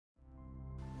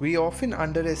We often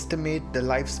underestimate the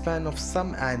lifespan of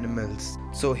some animals.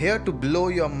 So here to blow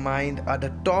your mind are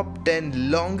the top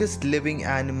 10 longest living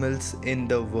animals in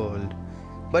the world.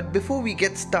 But before we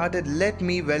get started, let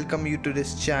me welcome you to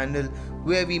this channel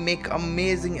where we make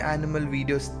amazing animal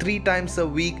videos 3 times a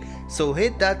week. So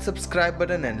hit that subscribe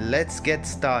button and let's get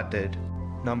started.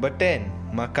 Number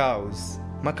 10. Macaws.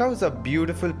 Macaws are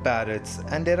beautiful parrots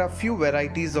and there are few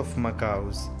varieties of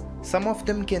macaws. Some of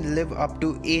them can live up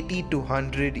to 80 to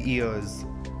 100 years.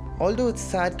 Although it's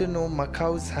sad to know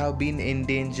macaws have been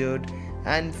endangered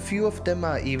and few of them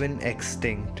are even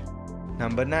extinct.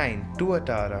 Number 9.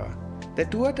 Tuatara. The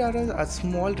Tuataras are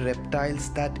small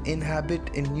reptiles that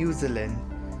inhabit in New Zealand.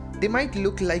 They might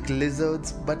look like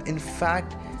lizards, but in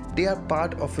fact they are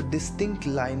part of a distinct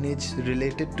lineage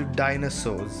related to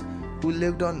dinosaurs who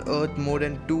lived on Earth more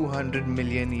than 200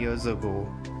 million years ago.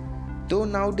 Though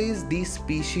nowadays these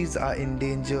species are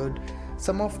endangered,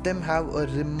 some of them have a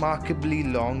remarkably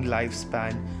long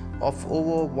lifespan of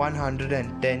over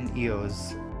 110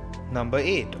 years. Number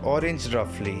 8. Orange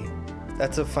ruffly.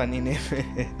 That's a funny name.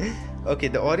 Okay,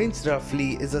 the orange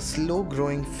ruffly is a slow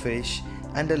growing fish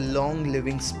and a long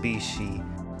living species.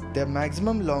 Their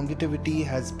maximum longevity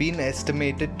has been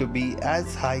estimated to be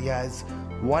as high as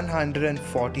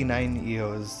 149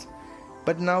 years.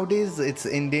 But nowadays it's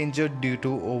endangered due to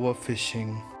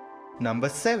overfishing. Number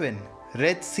 7.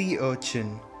 Red Sea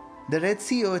Urchin. The Red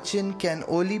Sea Urchin can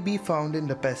only be found in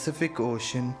the Pacific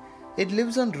Ocean. It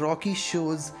lives on rocky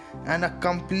shores and are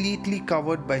completely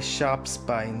covered by sharp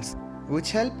spines,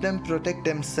 which help them protect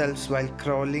themselves while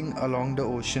crawling along the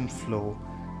ocean floor.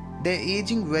 They are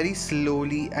aging very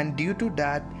slowly, and due to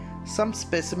that, some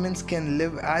specimens can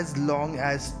live as long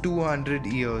as 200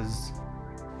 years.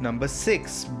 Number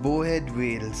 6. Bowhead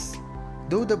whales.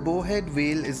 Though the bowhead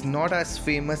whale is not as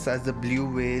famous as the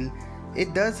blue whale,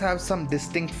 it does have some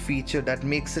distinct feature that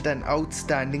makes it an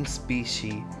outstanding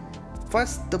species.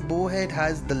 First, the bowhead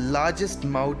has the largest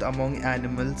mouth among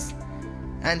animals,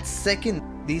 and second,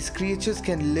 these creatures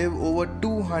can live over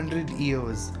 200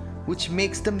 years, which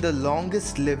makes them the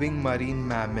longest living marine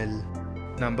mammal.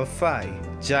 Number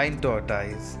 5. Giant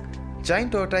tortoise.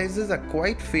 Giant tortoises are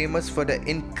quite famous for their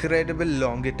incredible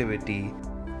longevity.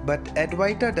 But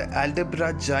Edwita the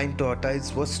Aldebra giant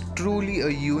tortoise was truly a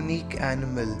unique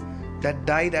animal that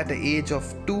died at the age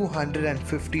of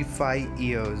 255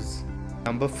 years.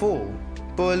 Number 4.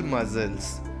 Pearl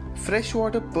mussels.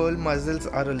 Freshwater pearl mussels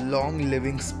are a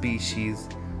long-living species.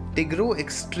 They grow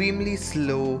extremely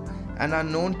slow and are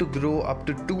known to grow up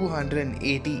to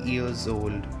 280 years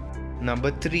old. Number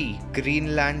 3.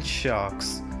 Greenland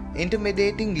sharks.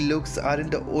 Intimidating looks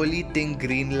aren't the only thing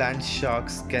Greenland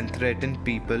sharks can threaten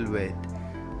people with.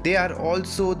 They are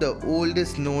also the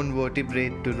oldest known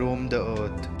vertebrate to roam the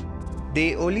earth.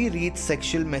 They only reach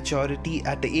sexual maturity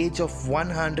at the age of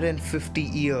 150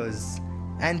 years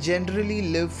and generally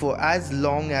live for as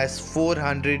long as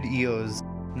 400 years.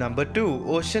 Number 2.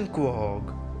 Ocean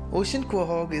quahog. Ocean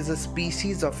quahog is a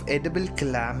species of edible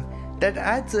clam that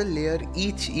adds a layer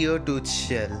each year to its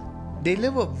shell. They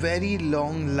live a very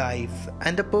long life,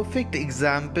 and the perfect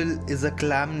example is a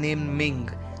clam named Ming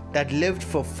that lived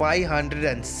for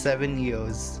 507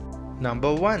 years.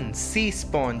 Number 1. Sea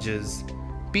sponges.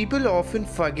 People often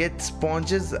forget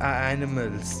sponges are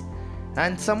animals,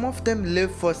 and some of them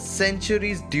live for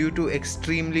centuries due to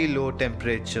extremely low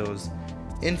temperatures.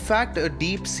 In fact, a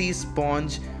deep sea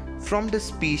sponge from the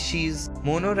species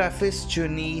Monoraphis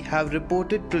chuni have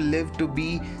reported to live to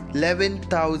be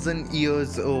 11,000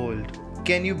 years old.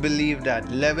 Can you believe that?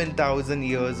 11,000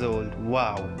 years old.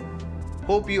 Wow.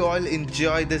 Hope you all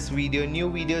enjoy this video.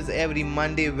 New videos every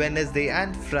Monday, Wednesday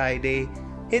and Friday.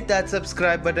 Hit that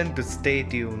subscribe button to stay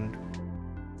tuned.